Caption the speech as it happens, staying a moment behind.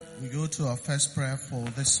We go to our first prayer for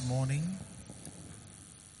this morning.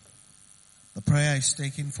 The prayer is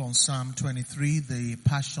taken from Psalm 23, the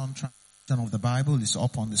Passion translation of the Bible is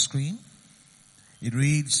up on the screen. It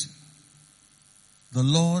reads, "The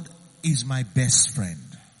Lord is my best friend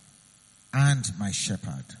and my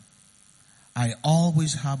shepherd. I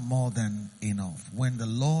always have more than enough." When the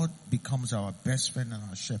Lord becomes our best friend and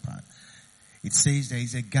our shepherd, it says there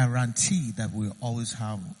is a guarantee that we'll always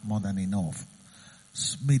have more than enough.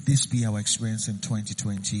 May this be our experience in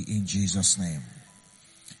 2020 in Jesus' name.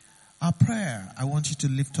 Our prayer, I want you to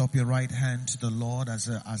lift up your right hand to the Lord as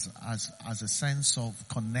a sense of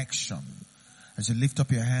connection. As you lift up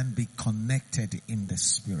your hand, be connected in the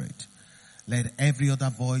Spirit. Let every other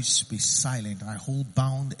voice be silent. I hold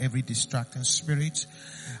bound every distracting spirit,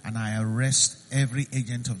 and I arrest every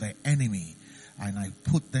agent of the enemy, and I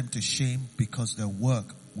put them to shame, because their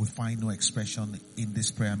work will find no expression in this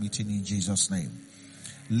prayer meeting in Jesus' name.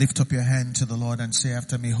 Lift up your hand to the Lord and say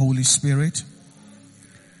after me, "Holy Spirit,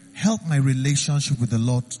 help my relationship with the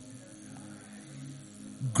Lord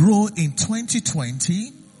grow in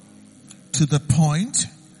 2020 to the point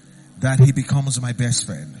that He becomes my best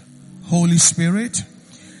friend." Holy Spirit,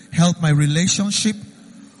 help my relationship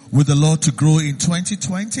with the Lord to grow in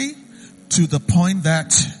 2020 to the point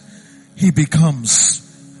that He becomes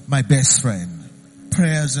my best friend.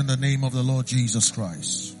 Prayers in the name of the Lord Jesus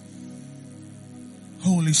Christ.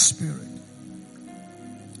 Holy Spirit,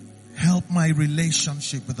 help my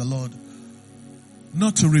relationship with the Lord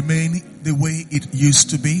not to remain the way it used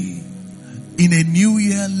to be. In a new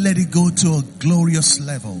year, let it go to a glorious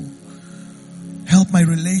level. Help my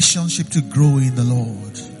relationship to grow in the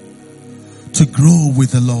Lord, to grow with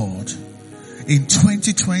the Lord in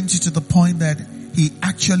 2020 to the point that He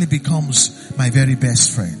actually becomes my very best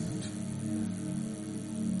friend.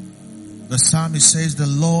 The psalmist says, "The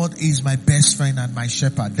Lord is my best friend and my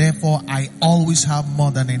shepherd. Therefore, I always have more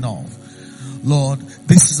than enough." Lord,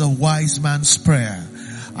 this is a wise man's prayer.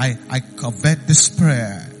 I covet this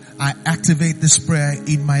prayer. I activate this prayer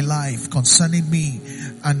in my life concerning me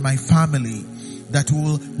and my family, that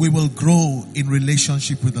we will grow in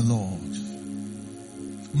relationship with the Lord.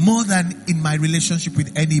 More than in my relationship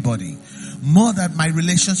with anybody. More than my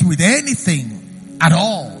relationship with anything at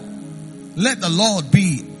all. Let the Lord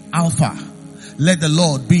be Alpha. Let the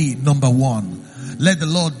Lord be number one. Let the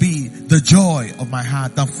Lord be the joy of my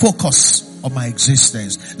heart, the focus of my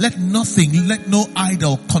existence. Let no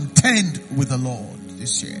idol contend with the Lord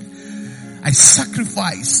this year. I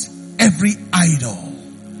sacrifice every idol.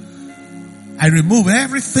 I remove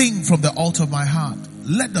everything from the altar of my heart.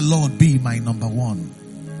 Let the Lord be my number one.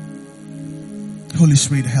 Holy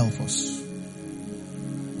Spirit, help us.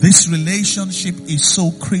 This relationship is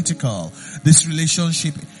so critical. This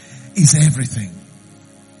relationship is everything.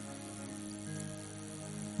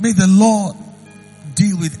 May the Lord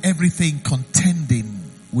deal with everything contending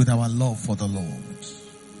with our love for the Lord.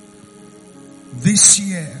 This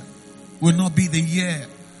year will not be the year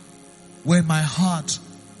where my heart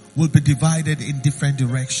will be divided in different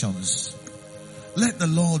directions. Let the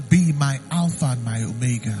Lord be my Alpha and my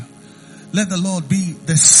Omega. Let the Lord be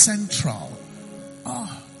the central,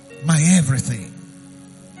 my everything.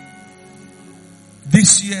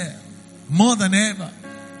 This year, more than ever,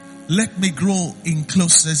 let me grow in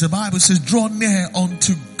closeness. The Bible says, draw near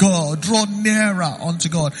unto God, draw nearer unto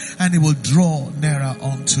God, and He will draw nearer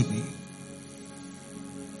unto me.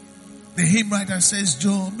 The hymn writer says,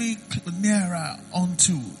 draw me nearer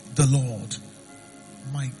unto the Lord.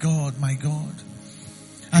 My God, my God.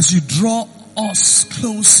 As you draw us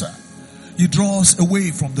closer, you draw us away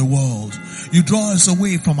from the world. You draw us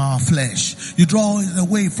away from our flesh. You draw us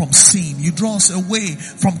away from sin. You draw us away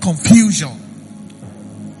from confusion.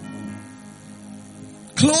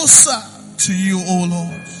 Closer to you, O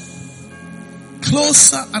Lord.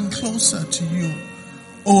 Closer and closer to you,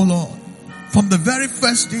 O Lord. From the very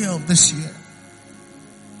first day of this year.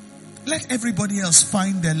 Let everybody else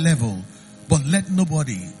find their level, but let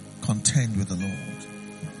nobody contend with the Lord.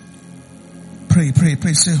 Pray, pray,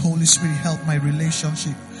 pray. Say, Holy Spirit, help my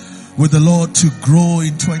relationship with the Lord to grow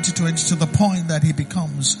in 2020 to the point that He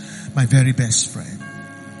becomes my very best friend.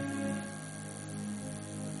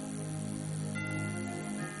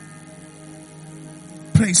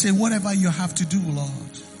 Pray, say, whatever you have to do,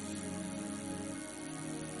 Lord.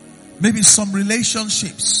 Maybe some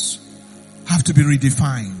relationships have to be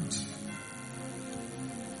redefined.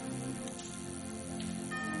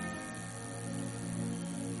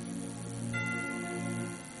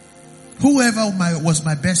 Whoever was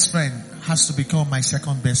my best friend has to become my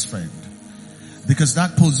second best friend. Because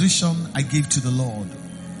that position I give to the Lord.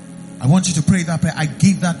 I want you to pray that prayer. I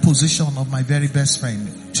give that position of my very best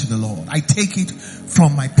friend to the Lord. I take it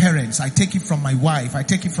from my parents. I take it from my wife. I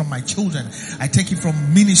take it from my children. I take it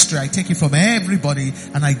from ministry. I take it from everybody,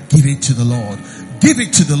 and I give it to the Lord. Give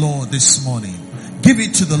it to the Lord this morning. Give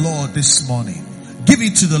it to the Lord this morning. Give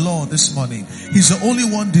it to the Lord this morning. He's the only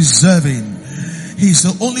one deserving. He's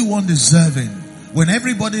the only one deserving. When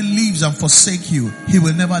everybody leaves and forsake you, He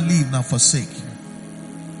will never leave nor forsake you.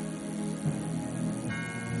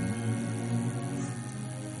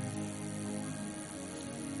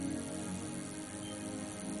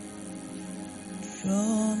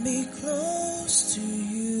 Draw me close to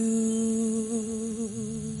you.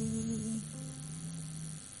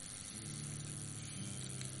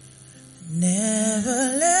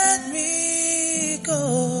 Never let me go.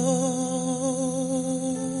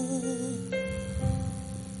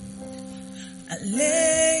 I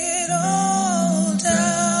lay it all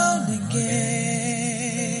down again.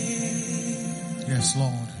 Yes,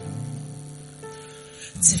 Lord.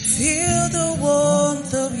 To feel the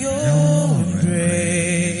warmth of your embrace.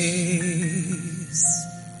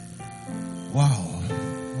 Wow.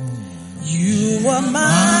 You are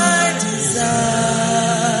my desire.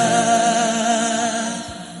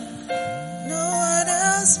 No one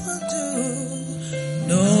else will do.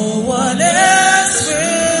 No one else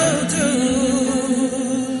will do.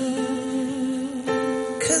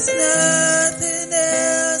 'Cause nothing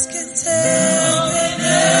else can take.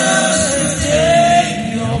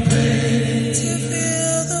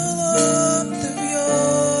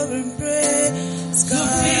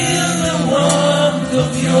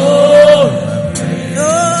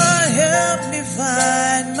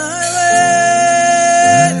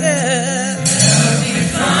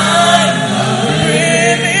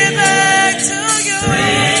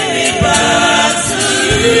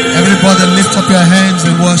 Everybody lift up your hands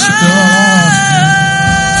and worship the Lord.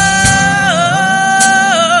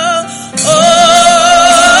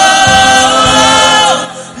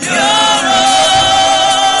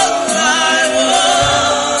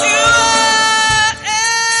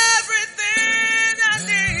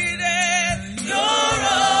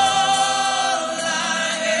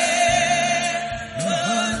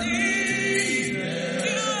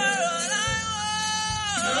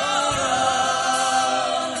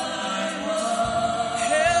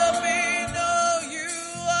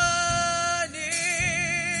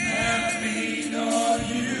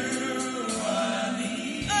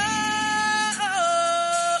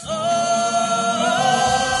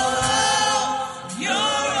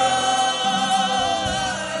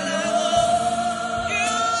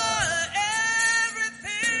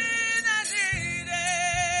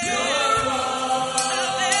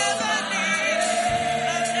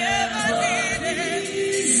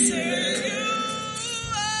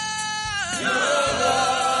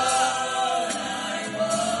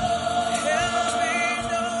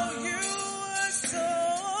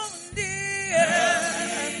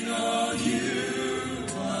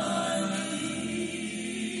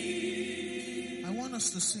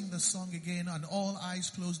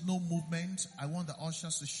 I want the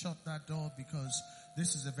ushers to shut that door because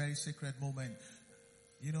this is a very sacred moment.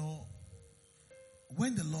 You know,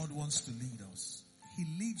 when the Lord wants to lead us, He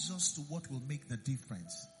leads us to what will make the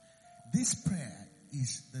difference. This prayer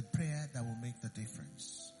is the prayer that will make the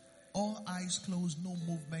difference. All eyes closed, no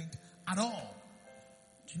movement at all.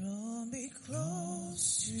 Draw me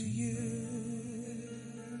close to you,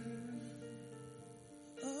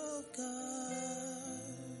 oh God.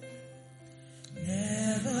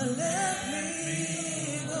 Never let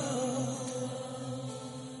me go,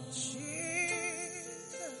 Jesus.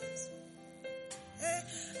 Hey,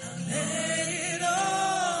 I'll lay it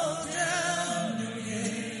all down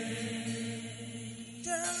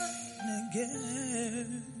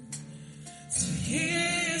again, to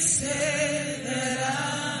hear you say that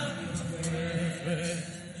I'm your friend.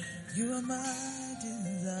 You are my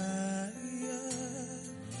desire.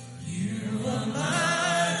 You are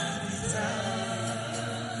my desire.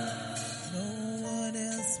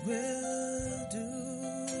 Will do.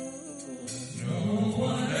 No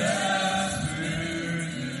one else will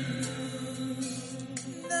do.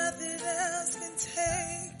 Nothing else can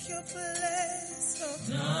take your place. Oh,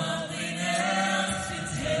 nothing else can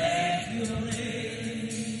take your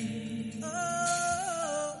place. Oh,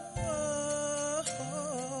 oh,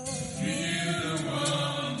 oh. Feel the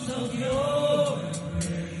warmth of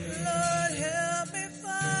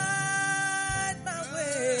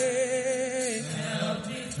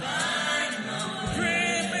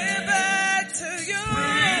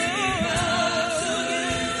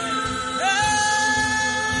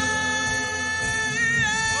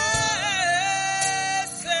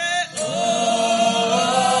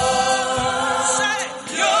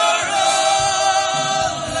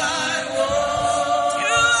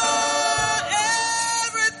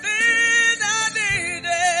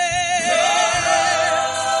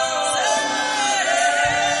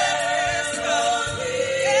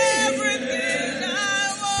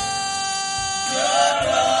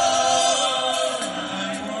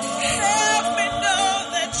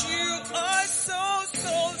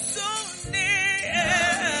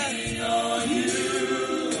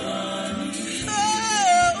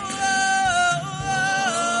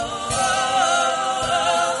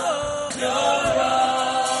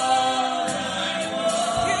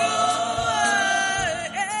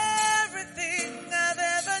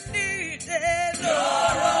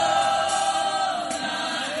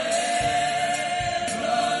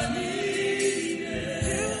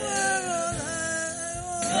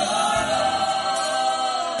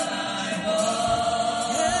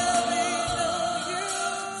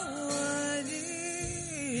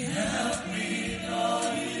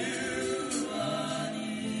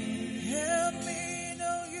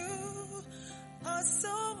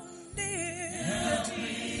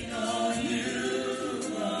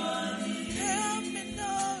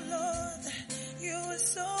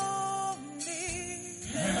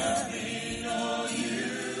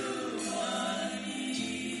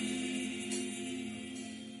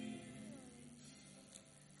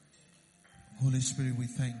Spirit, we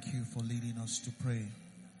thank you for leading us to pray.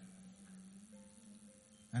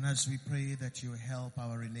 And as we pray that you help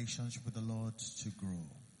our relationship with the Lord to grow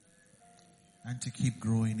and to keep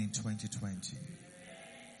growing in 2020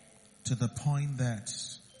 to the point that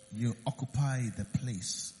you occupy the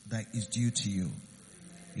place that is due to you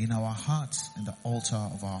in our hearts and the altar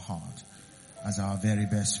of our heart as our very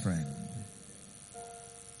best friend.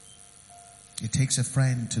 It takes a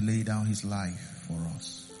friend to lay down his life for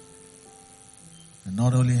us. And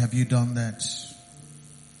not only have you done that,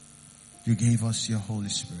 you gave us your Holy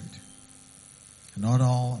Spirit. And not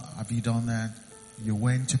all have you done that, you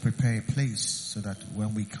went to prepare a place so that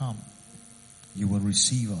when we come, you will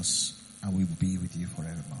receive us and we will be with you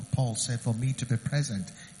forevermore. Paul said, for me to be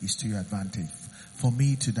present is to your advantage. For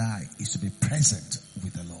me to die is to be present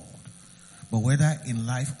with the Lord. But whether in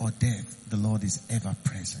life or death, the Lord is ever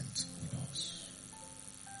present with us.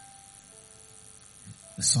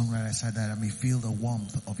 The songwriter said that I may feel the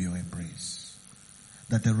warmth of your embrace.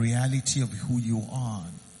 That the reality of who you are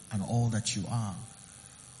and all that you are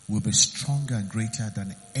will be stronger and greater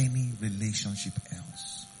than any relationship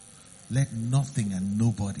else. Let nothing and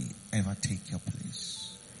nobody ever take your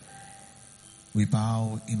place. We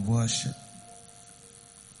bow in worship.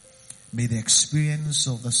 May the experience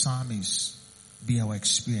of the psalmist be our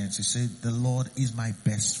experience. He said, the Lord is my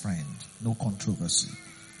best friend, no controversy,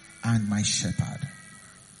 and my shepherd.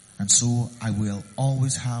 And so I will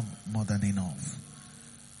always have more than enough.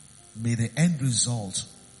 May the end result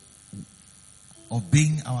of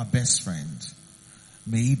being our best friend,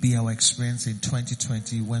 may it be our experience in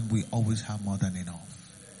 2020 when we always have more than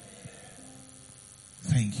enough.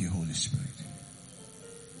 Thank you, Holy Spirit.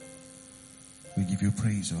 We give you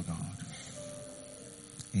praise, O God.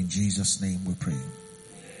 In Jesus' name we pray.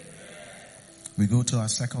 We go to our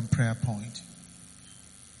second prayer point.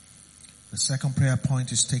 The second prayer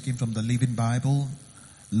point is taken from the Living Bible,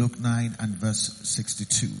 Luke 9 and verse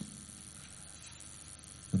 62.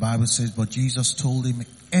 The Bible says, but Jesus told him,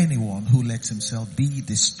 anyone who lets himself be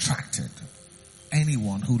distracted,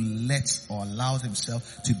 anyone who lets or allows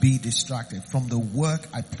himself to be distracted from the work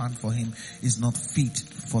I planned for him is not fit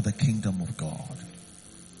for the kingdom of God.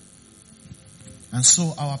 And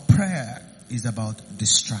so our prayer is about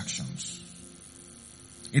distractions.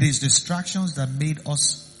 It is distractions that made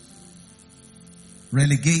us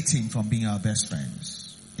relegate him from being our best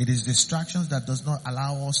friends. It is distractions that does not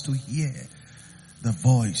allow us to hear the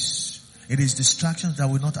voice. It is distractions that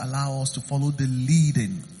will not allow us to follow the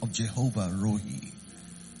leading of Jehovah Rohi.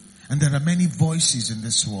 And there are many voices in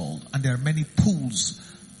this world, and there are many pulls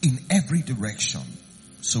in every direction.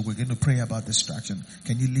 So we're going to pray about distraction.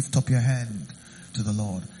 Can you lift up your hand to the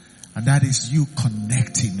Lord? And that is you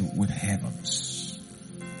connecting with heavens.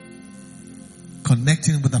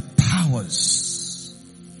 Connecting with the powers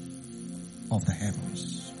of the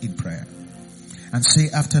heavens in prayer. And say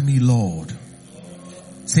after me, Lord.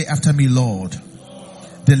 Say after me, Lord.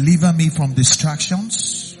 Deliver me from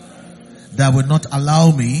distractions that will not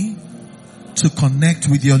allow me to connect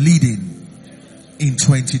with your leading in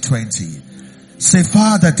 2020. Say,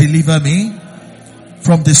 Father, deliver me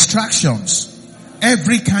from distractions,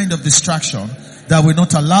 every kind of distraction that will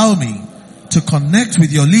not allow me to connect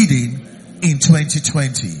with your leading in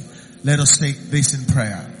 2020. Let us take this in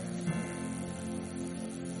prayer.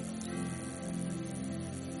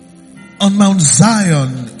 On Mount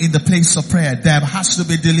Zion, in the place of prayer, there has to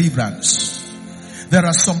be deliverance. There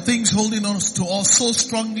are some things holding us to us so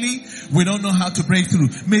strongly, we don't know how to break through.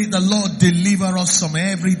 May the Lord deliver us from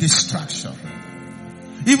every distraction.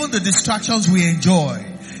 Even the distractions we enjoy.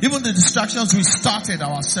 Even the distractions we started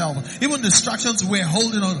ourselves. Even the distractions we're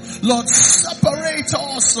holding on. Lord, separate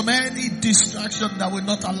us from any distraction that will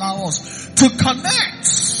not allow us to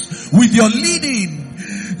connect with your leading.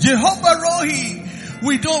 Jehovah Rohi,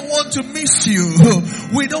 we don't want to miss you.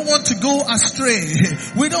 We don't want to go astray.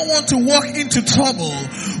 We don't want to walk into trouble.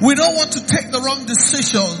 We don't want to take the wrong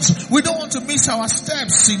decisions. We don't want to miss our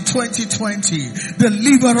steps in 2020.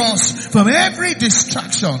 Deliver us from every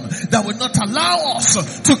distraction that will not allow us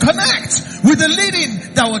to connect with the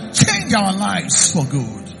leading that will change our lives for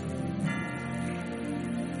good.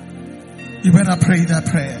 You better pray that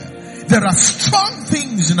prayer. There are strong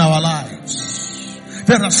things in our lives.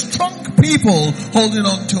 There are strong people holding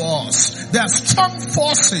on to us. There are strong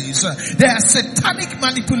forces. There are satanic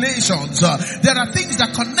manipulations. There are things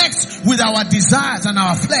that connect with our desires and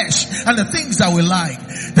our flesh and the things that we like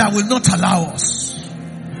that will not allow us.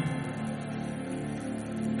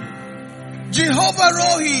 Jehovah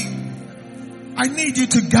Rohi, I need you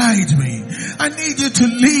to guide me. I need you to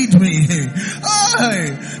lead me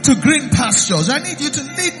to green pastures. I need you to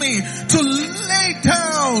lead me to lay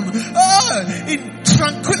down in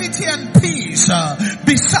tranquility and peace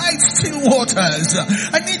beside still waters.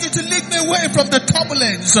 I need you to lead me away from the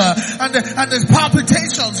turbulence and the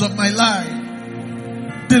palpitations of my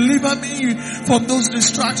life. Deliver me from those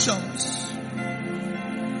distractions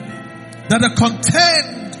that are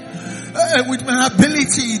contend with my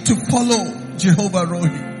ability to follow Jehovah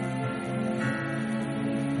Rohi.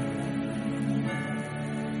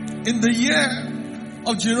 In the year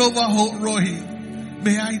of Jehovah Rohi,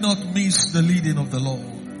 may I not miss the leading of the Lord.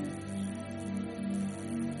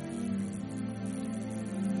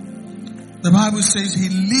 The Bible says He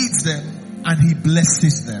leads them and He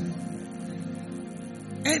blesses them.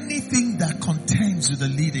 Anything that contends with the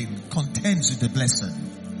leading contends with the blessing.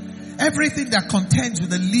 Everything that contends with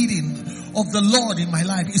the leading of the Lord in my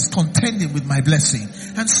life is contending with my blessing.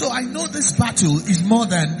 And so I know this battle is more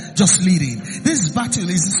than just leading. This battle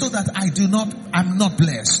is so that I'm not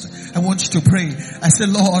blessed. I want you to pray. I say,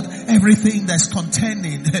 Lord, everything that's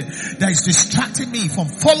contending, that is distracting me from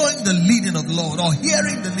following the leading of the Lord, or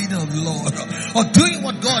hearing the leading of the Lord, or doing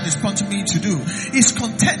what God is prompting me to do, is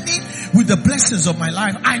contending with the blessings of my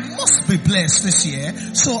life. I must be blessed this year.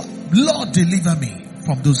 So, Lord, deliver me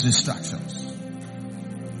from those distractions.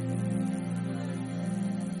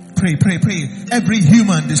 Pray. Every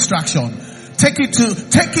human distraction, take it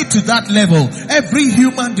to that level. Every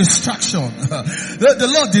human distraction,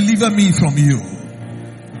 the Lord deliver me from you.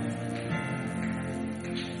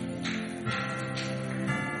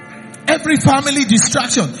 Every family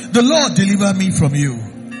distraction, the Lord deliver me from you.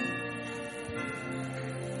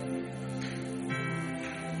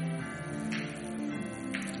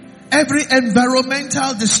 Every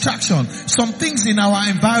environmental distraction, some things in our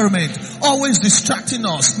environment always distracting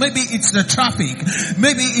us. Maybe it's the traffic,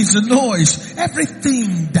 maybe it's the noise.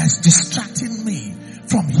 Everything that's distracting me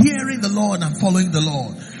from hearing the Lord and following the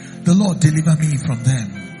Lord deliver me from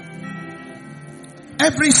them.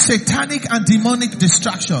 Every satanic and demonic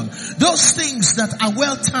distraction, those things that are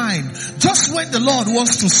well timed, just when the Lord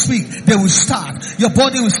wants to speak, they will start. Your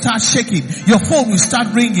body will start shaking. Your phone will start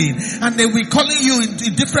ringing. And they will be calling you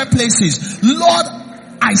in different places. Lord,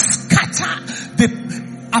 I scatter the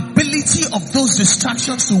ability of those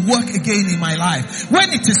distractions to work again in my life. When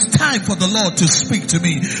it is time for the Lord to speak to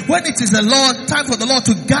me, when it is time for the Lord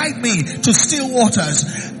to guide me to still waters,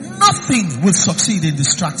 nothing will succeed in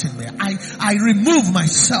distracting me. I remove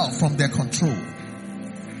myself from their control.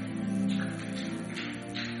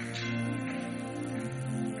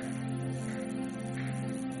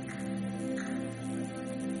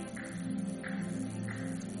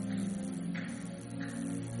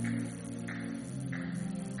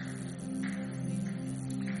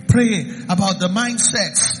 Pray about the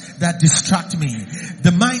mindsets that distract me. The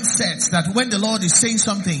mindsets that when the Lord is saying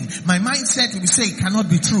something, my mindset will say it cannot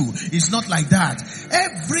be true. It's not like that.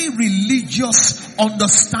 Every religious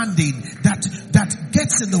understanding that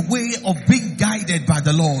gets in the way of being guided by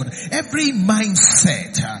the Lord. Every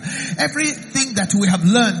mindset, everything that we have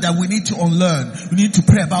learned that we need to unlearn. We need to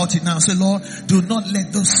pray about it now. Say, Lord, do not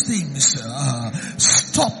let those things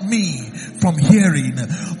stop me from hearing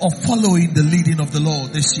or following the leading of the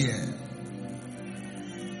Lord this year.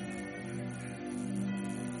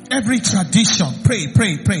 Every tradition, pray.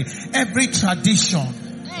 Every tradition,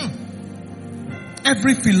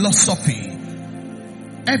 every philosophy,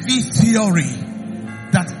 every theory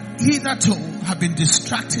that hitherto have been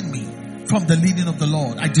distracting me from the leading of the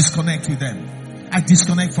Lord, I disconnect with them. I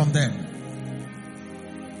disconnect from them.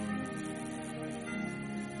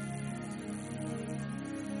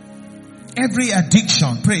 Every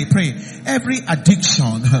addiction, pray. Every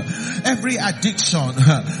addiction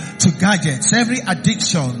to gadgets, every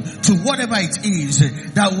addiction to whatever it is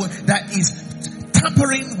that is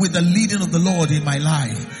tampering with the leading of the Lord in my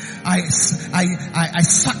life, I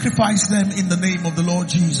sacrifice them in the name of the Lord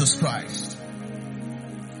Jesus Christ.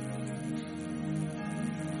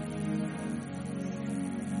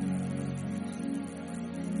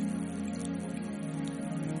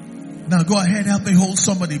 Now go ahead, help me hold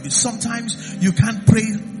somebody. Sometimes you can't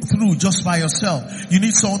pray through just by yourself. You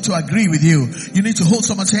need someone to agree with you. You need to hold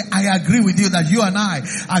someone and say, I agree with you that you and I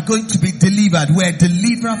are going to be delivered. We're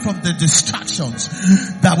delivered from the distractions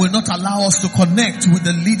that will not allow us to connect with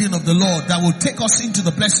the leading of the Lord, that will take us into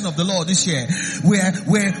the blessing of the Lord this year.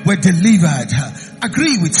 We're delivered.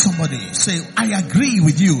 Agree with somebody. Say, I agree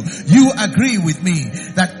with you. You agree with me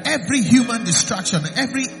that every human distraction,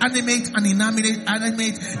 every animate and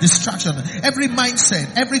inanimate distraction, every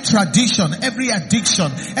mindset, every tradition, every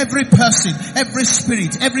addiction, every person, every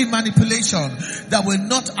spirit, every manipulation that will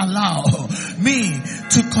not allow me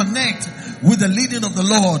to connect with the leading of the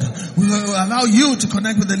Lord. We will allow you to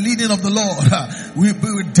connect with the leading of the Lord. We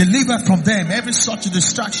will deliver from them. Every such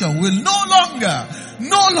distraction will no longer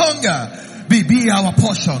be our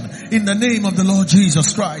portion. In the name of the Lord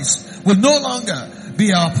Jesus Christ, will no longer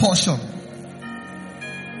be our portion.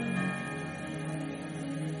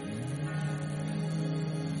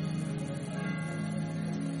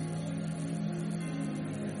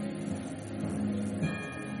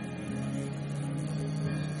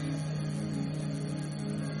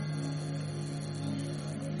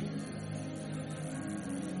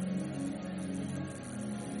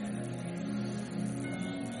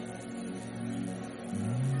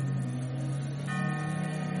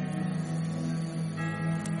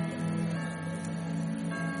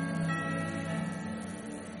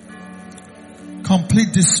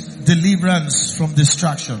 Complete this deliverance from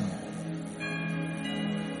distraction.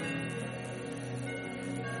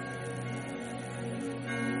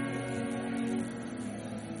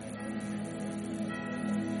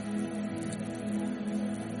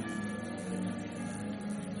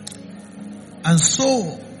 And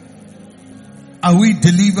so are we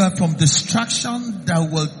delivered from distraction that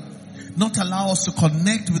will not allow us to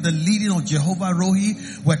connect with the leading of Jehovah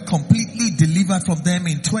Rohi. We're completely delivered from them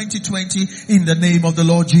in 2020 in the name of the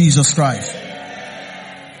Lord Jesus Christ.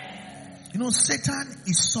 You know, Satan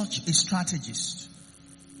is such a strategist.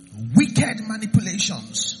 Wicked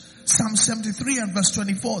manipulations. Psalm 73 and verse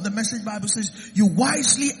 24, the Message Bible says, you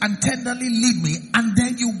wisely and tenderly lead me and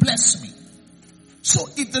then you bless me. So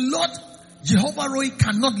if the Lord Jehovah Rohi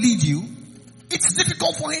cannot lead you, it's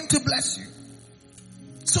difficult for him to bless you.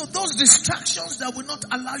 So those distractions that will not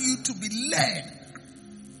allow you to be led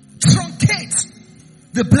truncate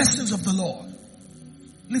the blessings of the Lord.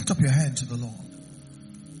 Lift up your hand to the Lord.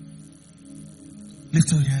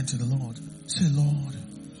 Lift up your hand to the Lord. Say, Lord,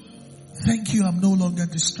 thank you, I'm no longer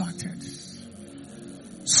distracted.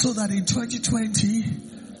 So that in 2020,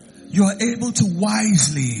 you are able to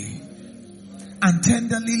wisely and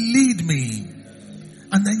tenderly lead me.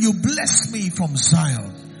 And then you bless me from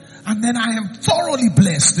Zion. And then I am thoroughly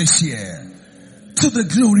blessed this year to the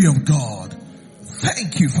glory of God.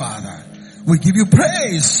 Thank you, Father. We give you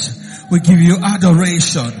praise. We give you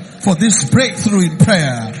adoration for this breakthrough in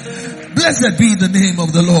prayer. Blessed be the name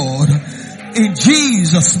of the Lord. In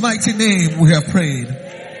Jesus' mighty name we have prayed.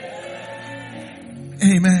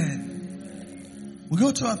 Amen. We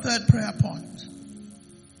go to our third prayer point.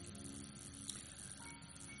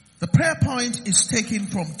 The prayer point is taken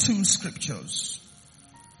from two scriptures.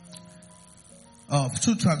 Of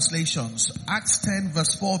two translations. Acts 10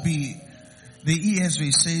 verse 4b, the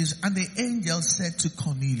ESV says, and the angel said to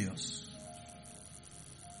Cornelius,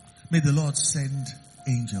 may the Lord send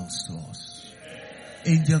angels to us.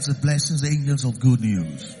 Angels of blessings, angels of good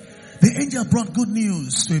news. The angel brought good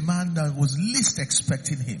news to a man that was least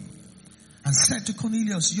expecting him and said to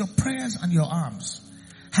Cornelius, your prayers and your alms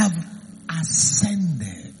have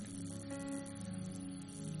ascended.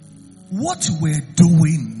 What we're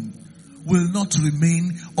doing will not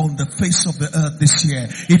remain on the face of the earth this year.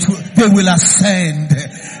 They will ascend.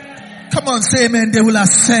 Come on, say amen. They will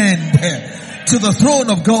ascend to the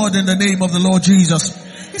throne of God in the name of the Lord Jesus.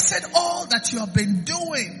 He said, all that you have been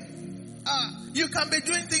doing, you can be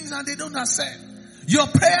doing things and they don't ascend. Your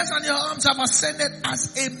prayers and your alms have ascended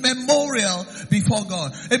as a memorial before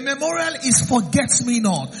God. A memorial is forgets me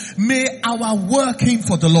not. May our working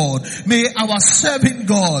for the Lord, may our serving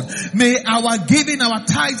God, may our giving our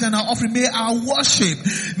tithes and our offering, may our worship,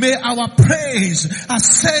 may our praise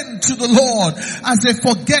ascend to the Lord as a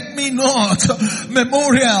forget me not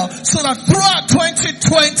memorial, so that throughout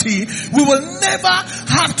 2020 we will never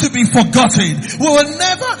have to be forgotten. We will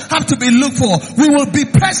never have to be looked for. We will be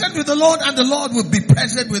present with the Lord and the Lord will be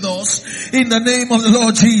present with us in the name of the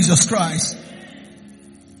Lord Jesus Christ.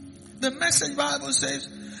 The Message Bible says,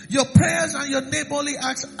 your prayers and your neighborly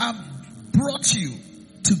acts have brought you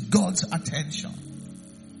to God's attention.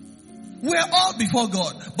 We're all before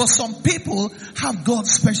God, but some people have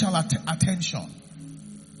God's special attention.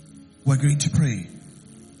 We're going to pray.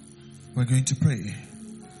 We're going to pray.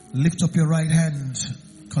 Lift up your right hand,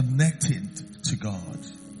 connected to God.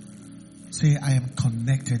 Say, I am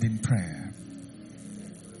connected in prayer.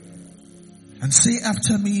 And say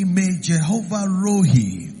after me, may Jehovah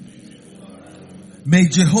Rohi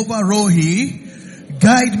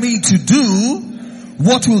guide me to do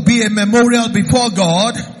what will be a memorial before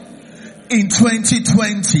God in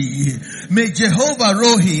 2020. May Jehovah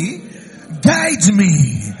Rohi guide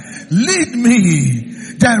me, lead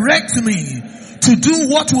me, direct me to do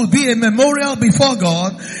what will be a memorial before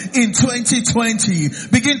God in 2020.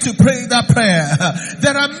 Begin to pray that prayer.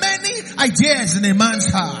 There are many ideas in a man's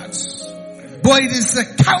heart, but it is the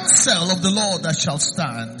counsel of the Lord that shall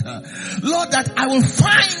stand. Lord, that I will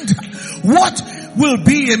find what will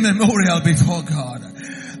be a memorial before God.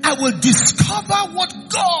 I will discover what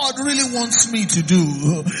God really wants me to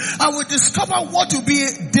do. I will discover what will be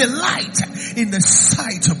a delight in the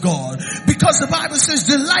sight of God. Because the Bible says,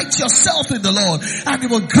 delight yourself in the Lord and He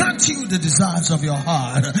will grant you the desires of your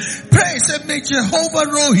heart. Pray, say, may Jehovah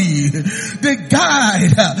Rohi, the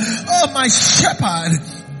guide, my shepherd,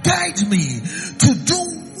 guide me to do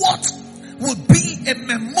what would be a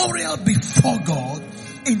memorial before God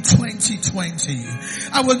in 2020.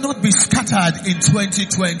 I will not be scattered in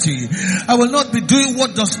 2020. I will not be doing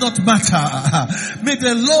what does not matter. May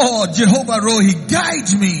the Lord Jehovah Rohi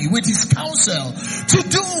guide me with His counsel to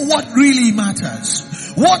do what really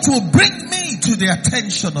matters. What will bring me to the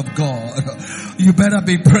attention of God. You better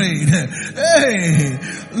be praying. Hey,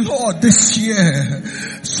 Lord, this year,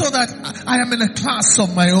 so that I am in a class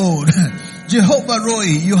of my own. Jehovah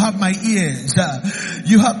Rohi, you have my ears.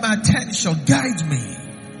 You have my attention. Guide me.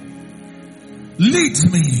 Lead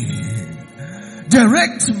me,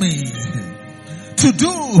 direct me to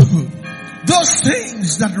do those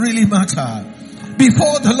things that really matter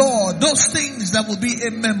before the Lord, those things that will be a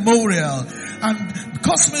memorial and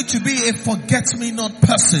cause me to be a forget-me-not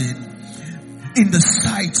person in the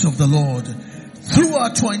sight of the Lord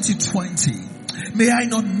throughout 2020. May I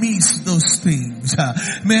not miss those things.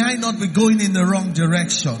 May I not be going in the wrong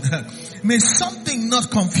direction. May something not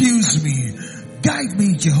confuse me. Guide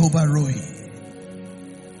me, Jehovah Rohi,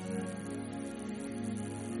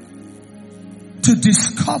 to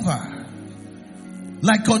discover,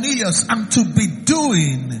 like Cornelius, and to be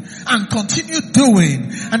doing and continue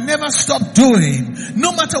doing and never stop doing,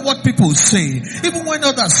 no matter what people say, even when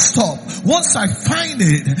others stop. Once I find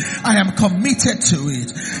it, I am committed to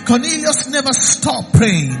it. Cornelius never stopped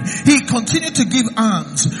praying. He continued to give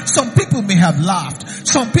alms. Some people may have laughed.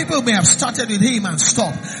 Some people may have started with him and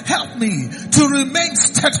stopped. Help me to remain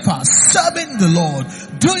steadfast, serving the Lord,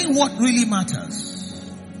 doing what really matters.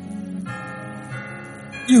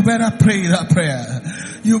 You better pray that prayer.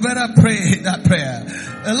 You better pray that prayer.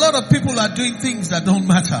 A lot of people are doing things that don't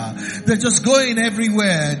matter. They're just going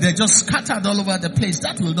everywhere. They're just scattered all over the place.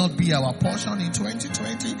 That will not be our portion in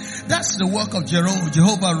 2020. That's the work of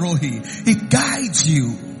Jehovah Rohi. He guides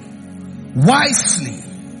you wisely.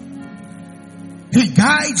 He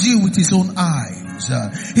guides you with His own eyes.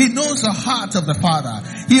 He knows the heart of the Father.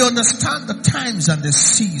 He understands the times and the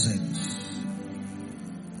seasons.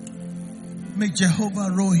 May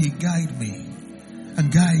Jehovah Rohi guide me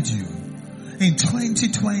and guide you in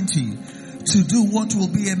 2020 to do what will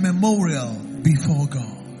be a memorial before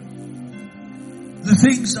God. The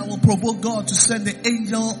things that will provoke God to send the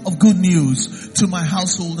angel of good news to my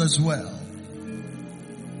household as well.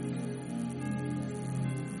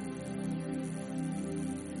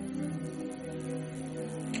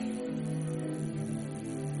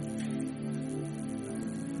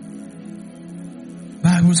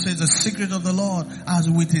 Bible says the secret of the Lord as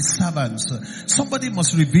with His servants. Somebody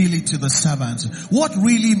must reveal it to the servants. What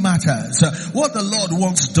really matters, what the Lord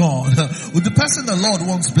wants done, with the person the Lord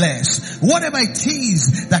wants blessed, whatever it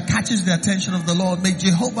is that catches the attention of the Lord, may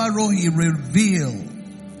Jehovah Rohi reveal.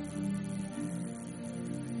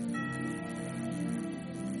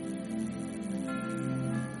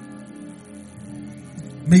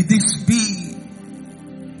 May this be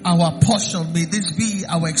our portion. May this be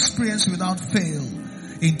our experience without fail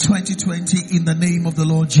in 2020 in the name of the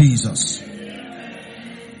Lord Jesus.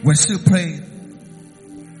 We're still praying.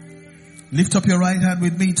 Lift up your right hand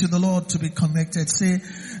with me to the Lord to be connected. Say,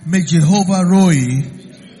 may Jehovah Rohi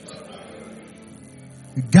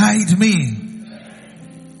guide me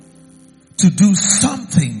to do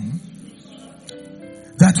something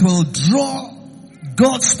that will draw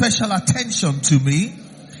God's special attention to me.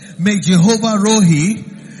 May Jehovah Rohi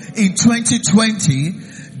in 2020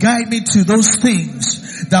 guide me to those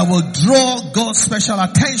things that will draw God's special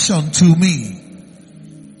attention to me.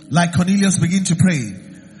 Like Cornelius began to pray.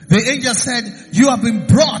 The angel said, you have been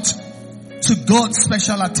brought to God's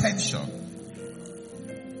special attention.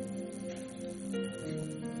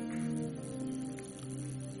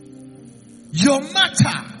 Your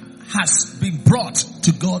matter has been brought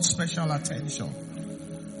to God's special attention.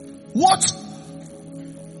 What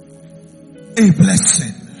a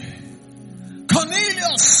blessing.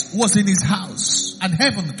 Cornelius was in his house. and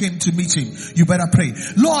heaven came to meet him. You better pray.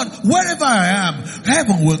 Lord, wherever I am,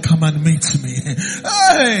 heaven will come and meet me.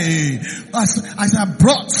 Hey,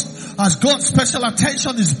 as God's special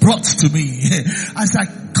attention is brought to me, as I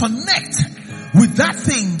connect with that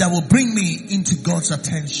thing that will bring me into God's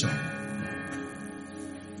attention.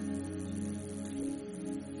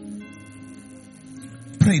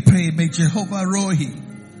 Pray, may Jehovah Rohi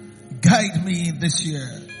guide me this year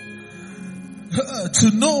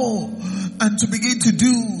to know and to begin to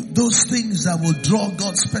do those things that will draw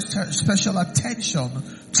God's special attention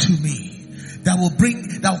to me, that will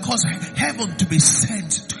cause heaven to be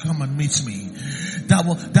sent to come and meet me, that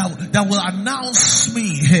will announce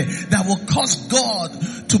me, that will cause God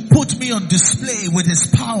to put me on display with his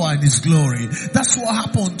power and his glory. That's what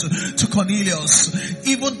happened to Cornelius.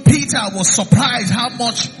 Even Peter was surprised how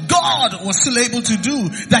much God was still able to do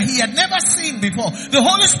that he had never seen before. The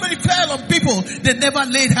Holy Spirit fell on people they never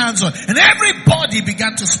laid hands on, and everybody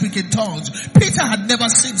began to speak in tongues. Peter had never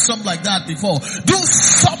seen something like that before. Do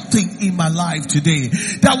something in my life today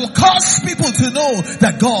that will cause people to know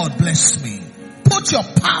that God blessed me. Put your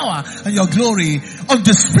power and your glory on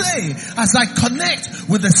display as I connect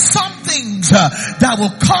with the some things that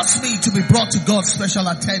will cause me to be brought to God's special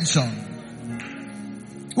attention.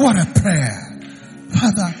 What a prayer.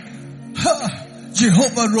 Father,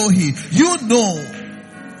 Jehovah Rohi, you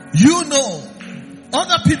know,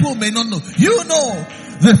 other people may not know. You know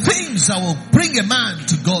the things that will bring a man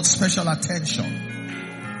to God's special attention.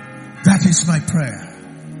 That is my prayer.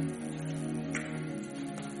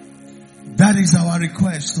 That is our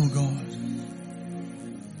request, oh God.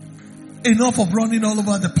 Enough of running all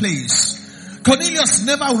over the place. Cornelius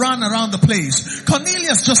never ran around the place.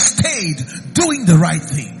 Cornelius just stayed doing the right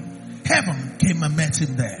thing. Heaven came and met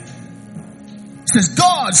him there. He says,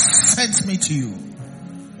 God sent me to you.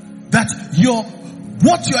 That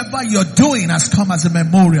whatever you're doing has come as a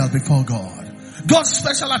memorial before God. God's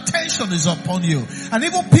special attention is upon you. And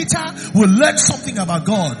even Peter will learn something about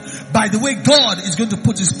God by the way God is going to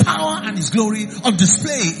put his power and his glory on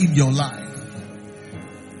display in your life.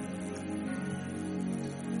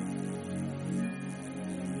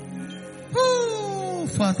 Oh,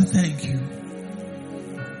 Father, thank you.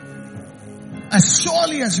 As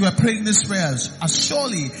surely as you are praying these prayers, as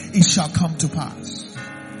surely it shall come to pass.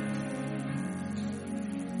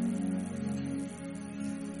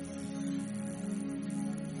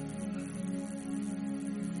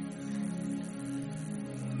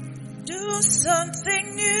 Do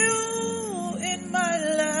something new in my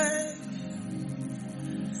life.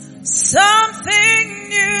 Something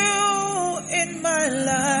new in my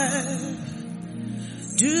life.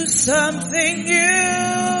 Do something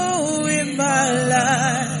new in my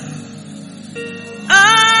life.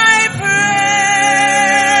 I pray.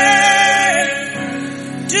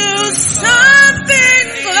 Do something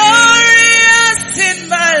glorious in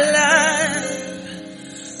my life.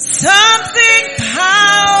 Something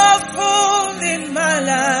powerful in my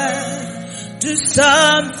life. Do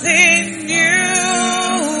something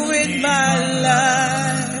new in my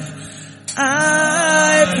life.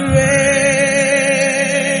 I pray.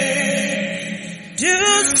 Do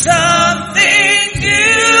something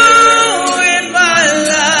new in my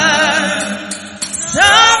life.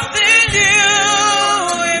 Something new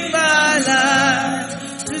in my life.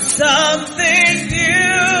 Do something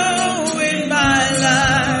new in my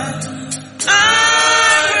life. I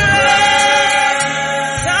pray.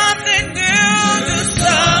 Something new. Do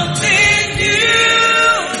something new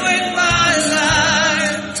in my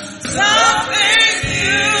life. Something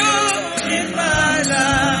new in my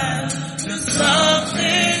life. Do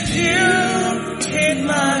something new in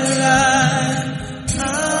my life. I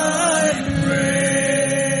pray.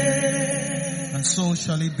 And so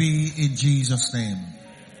shall it be in Jesus' name.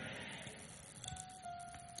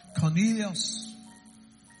 Cornelius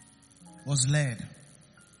was led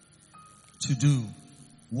to do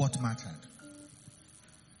what mattered.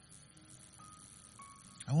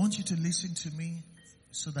 I want you to listen to me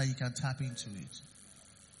so that you can tap into it.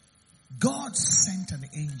 God sent an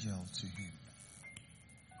angel to him.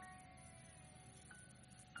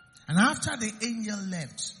 And after the angel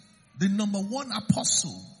left, the number one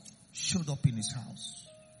apostle showed up in his house.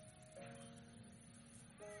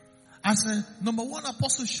 As the number one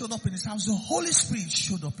apostle showed up in his house, the Holy Spirit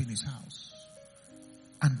showed up in his house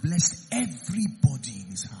and blessed everybody in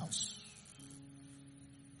his house.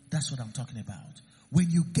 That's what I'm talking about. When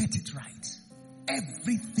you get it right,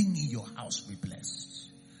 everything in your house will be blessed.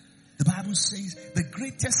 The Bible says the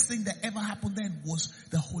greatest thing that ever happened then was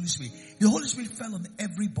the Holy Spirit. The Holy Spirit fell on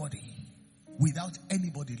everybody without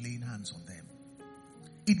anybody laying hands on them.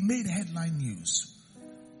 It made headline news.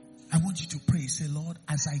 I want you to pray. Say, Lord,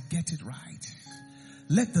 as I get it right,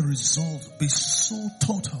 let the result be so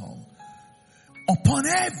total upon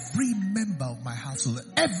every member of my household,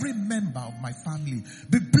 every member of my family.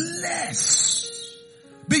 Be blessed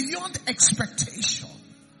beyond expectation.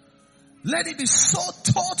 Let it be so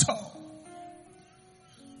total.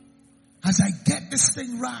 As I get this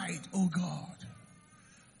thing right, oh God,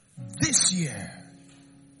 this year,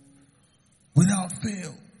 without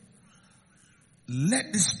fail,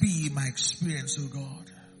 let this be my experience, oh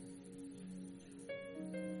God.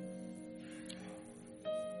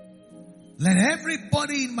 Let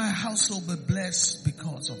everybody in my household be blessed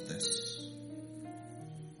because of this.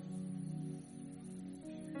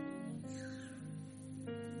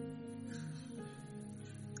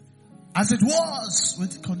 As it was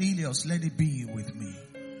with Cornelius, let it be with me.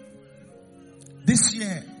 This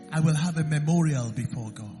year, I will have a memorial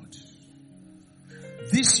before God.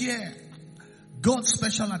 This year, God's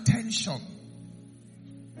special attention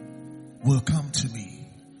will come to me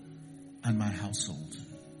and my household.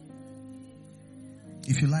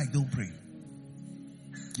 If you like, don't pray.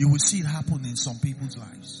 You will see it happen in some people's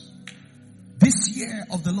lives. This year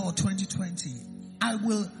of the Lord 2020, I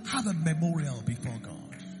will have a memorial before God.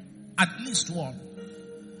 At least one.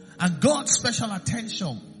 And God's special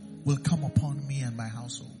attention will come upon me and my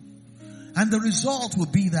household. And the result will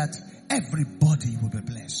be that everybody will be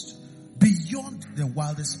blessed beyond their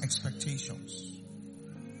wildest expectations.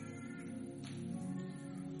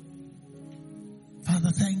 Father,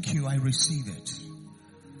 thank you. I receive it.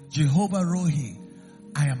 Jehovah Rohi,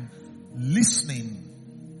 I am listening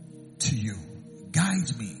to you.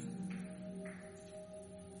 Guide me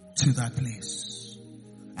to that place.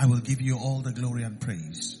 I will give you all the glory and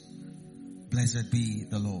praise. Blessed be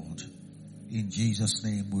the Lord. In Jesus'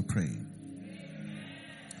 name we pray.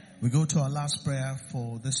 We go to our last prayer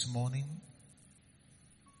for this morning.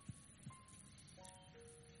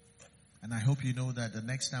 And I hope you know that the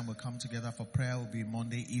next time we'll come together for prayer will be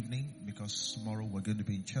Monday evening, because tomorrow we're going to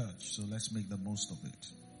be in church. So let's make the most of it.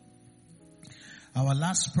 Our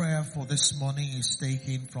last prayer for this morning is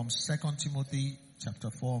taken from 2 Timothy chapter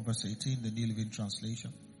 4 verse 18, the New Living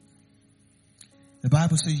Translation. The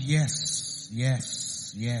Bible says, yes,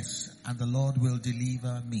 yes, yes, and the Lord will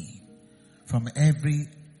deliver me from every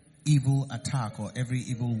evil attack or every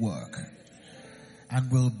evil work,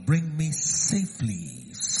 and will bring me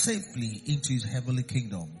safely into his heavenly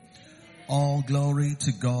kingdom. All glory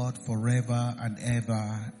to God forever and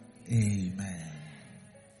ever. Amen.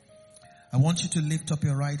 I want you to lift up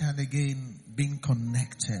your right hand again, being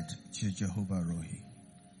connected to Jehovah Rohi.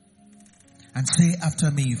 And say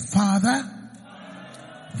after me, Father,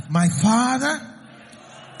 my Father,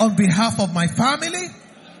 on behalf of my family,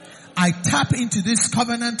 I tap into this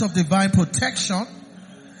covenant of divine protection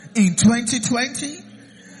in 2020.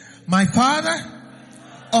 My Father,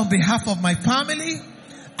 on behalf of my family,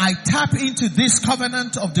 I tap into this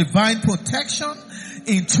covenant of divine protection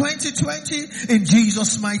in 2020 in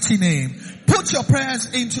Jesus' mighty name. Put your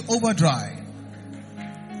prayers into overdrive.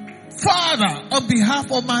 Father, on behalf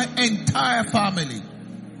of my entire family,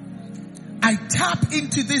 I tap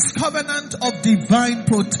into this covenant of divine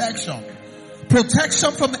protection.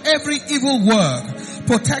 Protection from every evil work.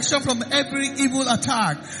 Protection from every evil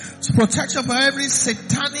attack. Protection from every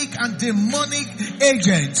satanic and demonic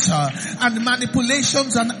agents and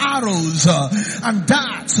manipulations and arrows and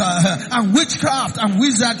darts and witchcraft and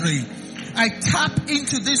wizardry. I tap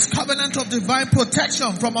into this covenant of divine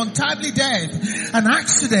protection from untimely death and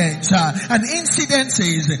accidents and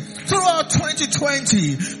incidences throughout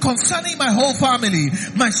 2020 concerning my whole family,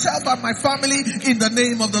 myself and my family, in the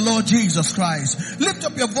name of the Lord Jesus Christ. Lift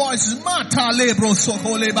up your voices.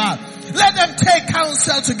 Let them take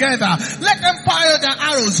counsel together. Let them fire their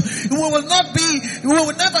arrows. The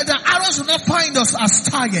arrows will not find us as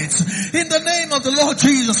targets. In the name of the Lord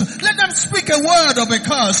Jesus, let them speak a word of a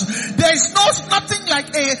curse. There's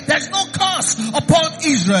no curse upon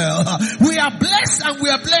Israel. We are blessed and we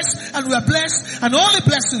are blessed and we are blessed, and only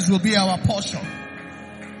blessings will be our portion.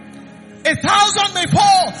 1,000 may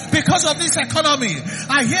fall because of this economy.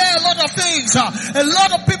 I hear a lot of things. A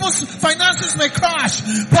lot of people's finances may crash,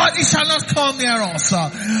 but it shall not come near us.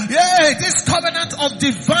 This covenant of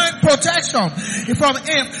divine protection, from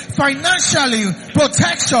financially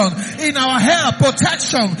protection, in our health,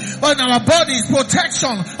 protection on our bodies,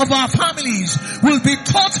 protection of our families, will be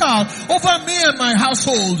total over me and my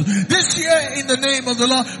household. This year, in the name of the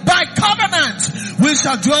Lord, by covenant, we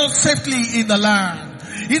shall dwell safely in the land.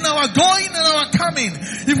 in our going and our coming.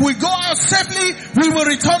 If we go out safely, we will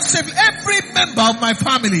return safely. Every member of my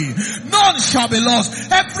family, none shall be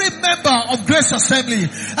lost. Every member of Grace Assembly,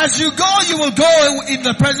 as you go, you will go in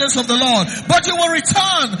the presence of the Lord, but you will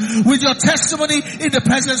return with your testimony in the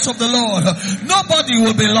presence of the Lord. Nobody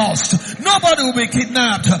will be lost. Nobody will be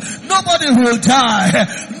kidnapped. Nobody will die.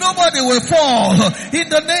 Nobody will fall in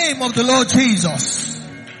the name of the Lord Jesus.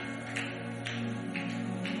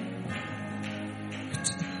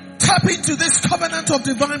 Tap into this covenant of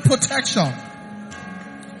divine protection.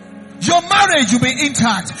 Your marriage will be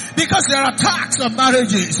intact because there are attacks on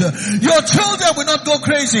marriages. Your children will not go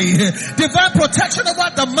crazy. Divine protection over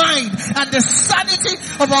the mind and the sanity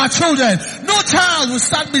of our children. No child will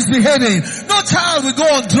start misbehaving. No child will go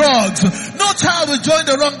on drugs. No child will join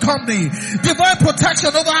the wrong company. Divine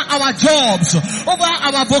protection over our jobs, over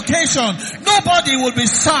our vocation. Nobody will be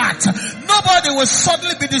sacked. Nobody will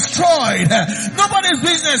suddenly be destroyed. Nobody's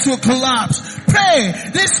business will collapse. Pray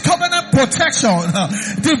this covenant protection,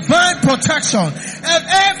 divine protection in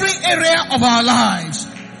every area of our lives.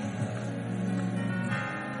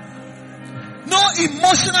 No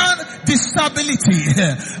emotional disability.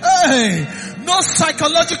 No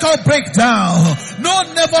psychological breakdown. No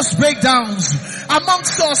nervous breakdowns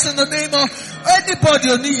amongst us in the name of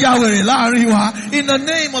anybody in the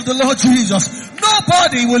name of the Lord Jesus.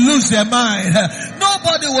 Nobody will lose their mind.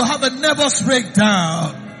 Nobody will have a nervous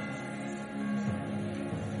breakdown.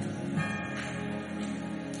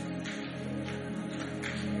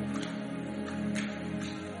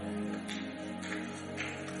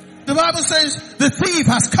 The Bible says the thief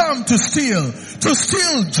has come to steal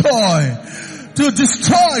joy, to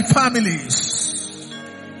destroy families,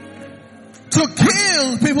 to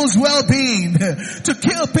kill people's well-being, to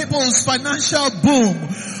kill people's financial boom.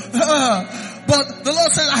 But the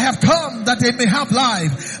Lord said, I have come that they may have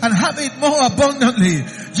life and have it more abundantly.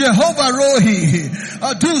 Jehovah Rohi,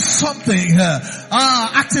 do something.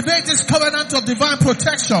 Activate this covenant of divine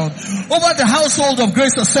protection over the household of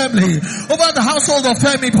Grace Assembly, over the household of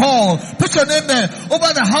Femi Paul. Put your name there.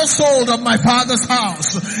 Over the household of my father's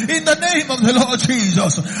house. In the name of the Lord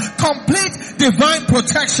Jesus. Complete divine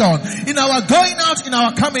protection in our going out, in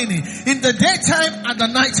our coming in the daytime and the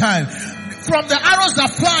nighttime. From the arrows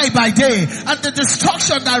that fly by day and the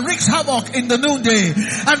destruction that wreaks havoc in the noonday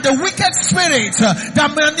and the wicked spirits that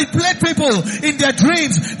manipulate people in their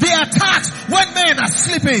dreams, the attacks when men are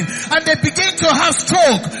sleeping and they begin to have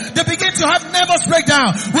stroke, they begin to have nervous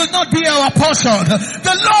breakdown, will not be our portion.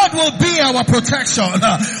 The Lord will be our protection.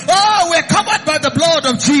 Oh, we're covered by the blood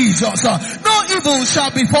of Jesus. No evil shall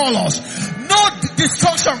befall us. No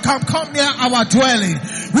destruction can come near our dwelling.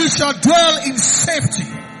 We shall dwell in safety.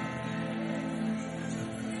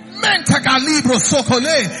 Mentaga libro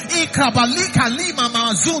sokole, ikrabalika lima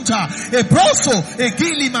mazunta, e broso, e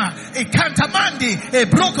gilima, e cantamandi, e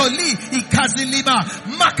brocoli, e kazilima,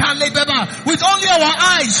 makalebeba. With only our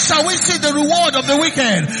eyes shall we see the reward of the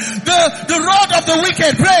wicked. The rod of the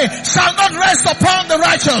wicked, pray, shall not rest upon the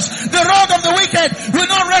righteous. The rod of the wicked will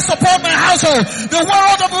not rest upon my household. The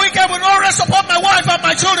rod of the wicked will not rest upon my wife and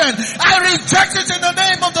my children. I reject it in the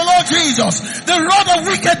name of the Lord Jesus. The rod of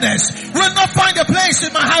wickedness will not find a place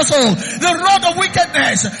in my household. The rod of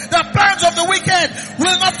wickedness, the plans of the wicked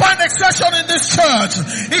will not find expression in this church.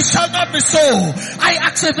 It shall not be so. I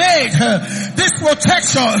activate this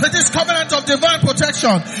protection, this covenant of divine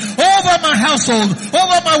protection over my household,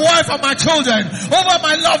 over my wife and my children, over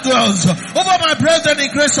my loved ones, over my brethren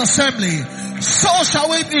in Grace Assembly. So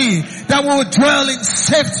shall we be that we will dwell in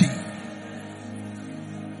safety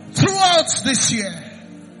throughout this year.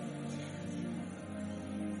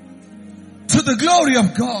 To the glory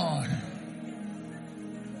of God.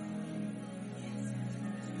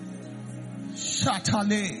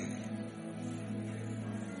 Shatale.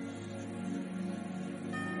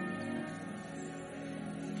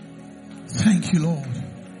 Thank you, Lord.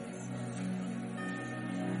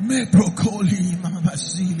 Me brokoli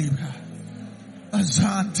mamazili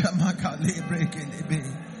azanta makalebre kelebe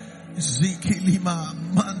zikilima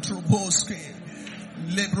mantroboske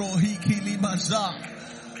lebrohikilimaza.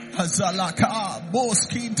 Azalaka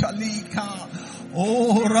boskintalika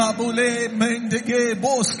oh rabule mendege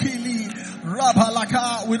boskili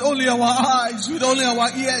rabalaka. With only our eyes, with only our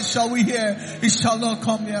ears shall we hear. It shall not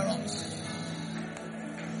come near us.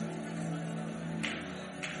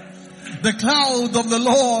 The cloud of the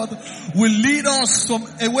Lord will lead us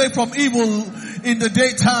away from evil in the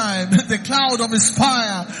daytime. The cloud of his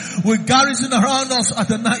fire will garrison around us at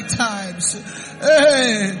the night times.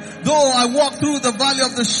 Hey, though I walk through the valley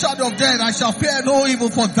of the shadow of death, I shall fear no evil,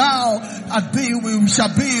 for thou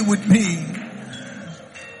shall be with me.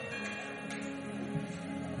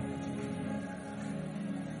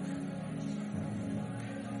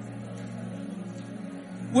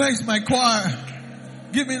 Where is my choir?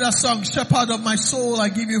 Give me that song, Shepherd of my soul, I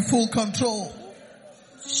give you full control.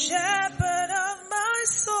 Shepherd of my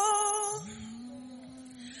soul,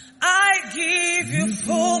 I give you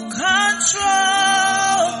full control.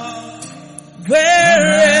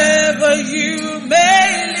 Wherever you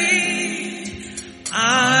may lead,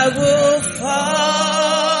 I will follow.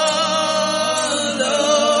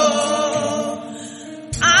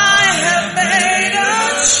 I have made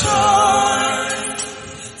a choice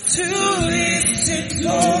to listen to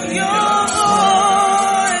your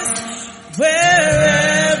voice.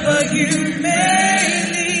 Wherever you may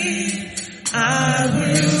lead, I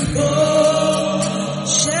will go.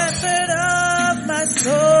 Shepherd of my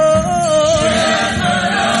soul,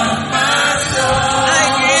 shepherd of my soul, I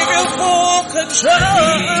give you full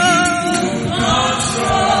control.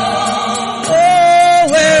 Oh,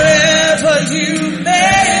 wherever you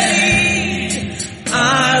may lead,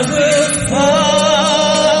 I will follow.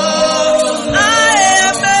 I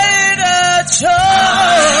have made a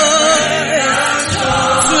choice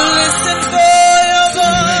to listen for your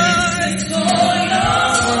voice.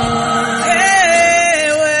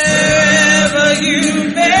 Hey, wherever you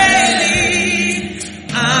may lead,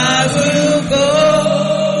 I will go.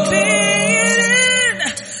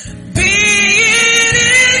 Be it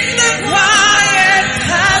in the quiet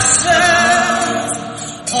pastures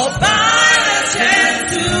or by the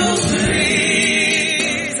gentle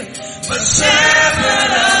breeze. But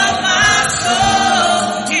shepherd of my soul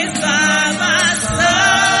is by my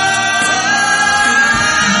side.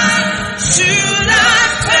 Should I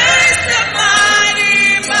face the mighty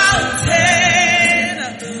mountain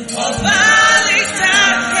or valley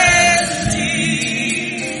darkest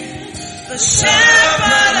deep, the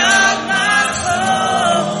shepherd of my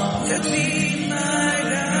soul will be my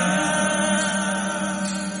guide.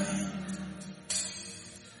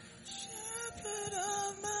 Shepherd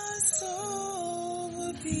of my soul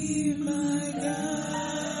will be my guide.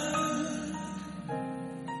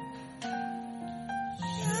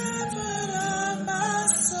 Shepherd of my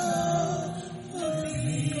soul will be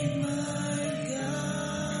my guide.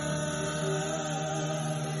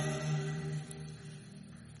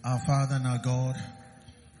 Our Father and our God,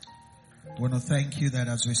 we want to thank you that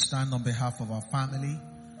as we stand on behalf of our family,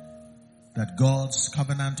 that God's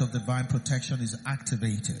covenant of divine protection is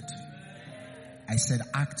activated. I said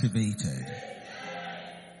activated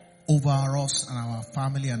over us and our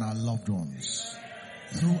family and our loved ones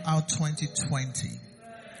throughout 2020.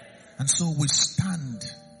 And so we stand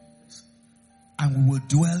and we will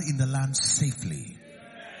dwell in the land safely,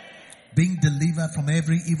 being delivered from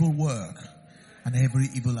every evil work and every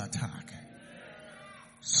evil attack,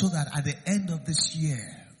 so that at the end of this year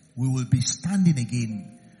we will be standing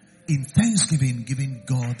again in thanksgiving, giving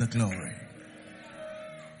God the glory.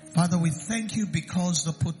 Father, we thank you because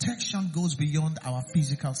the protection goes beyond our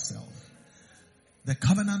physical self. The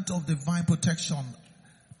covenant of divine protection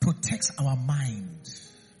protects our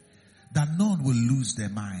minds, that none will lose their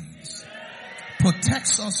minds.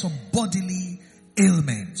 Protects us from bodily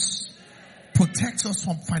ailments. Protects us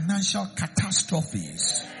from financial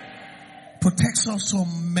catastrophes. Protects us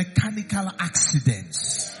from mechanical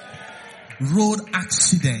accidents, road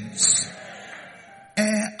accidents,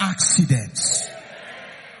 air accidents,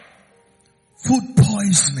 food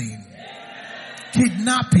poisoning,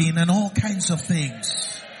 kidnapping, and all kinds of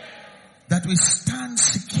things. That we stand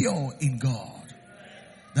secure in God.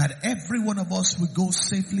 That every one of us will go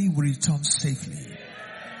safely, will return safely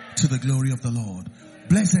to the glory of the Lord.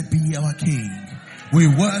 Blessed be our King. We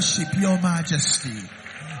worship your majesty.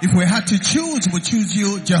 If we had to choose, we choose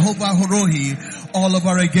you, Jehovah Horohi, all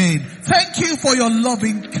over again. Thank you for your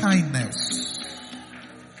loving kindness.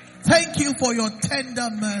 Thank you for your tender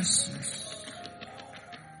mercies.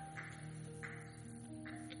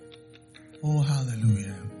 Oh,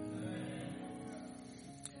 hallelujah.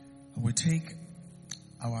 And we take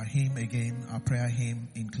our hymn again, our prayer hymn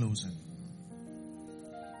in closing.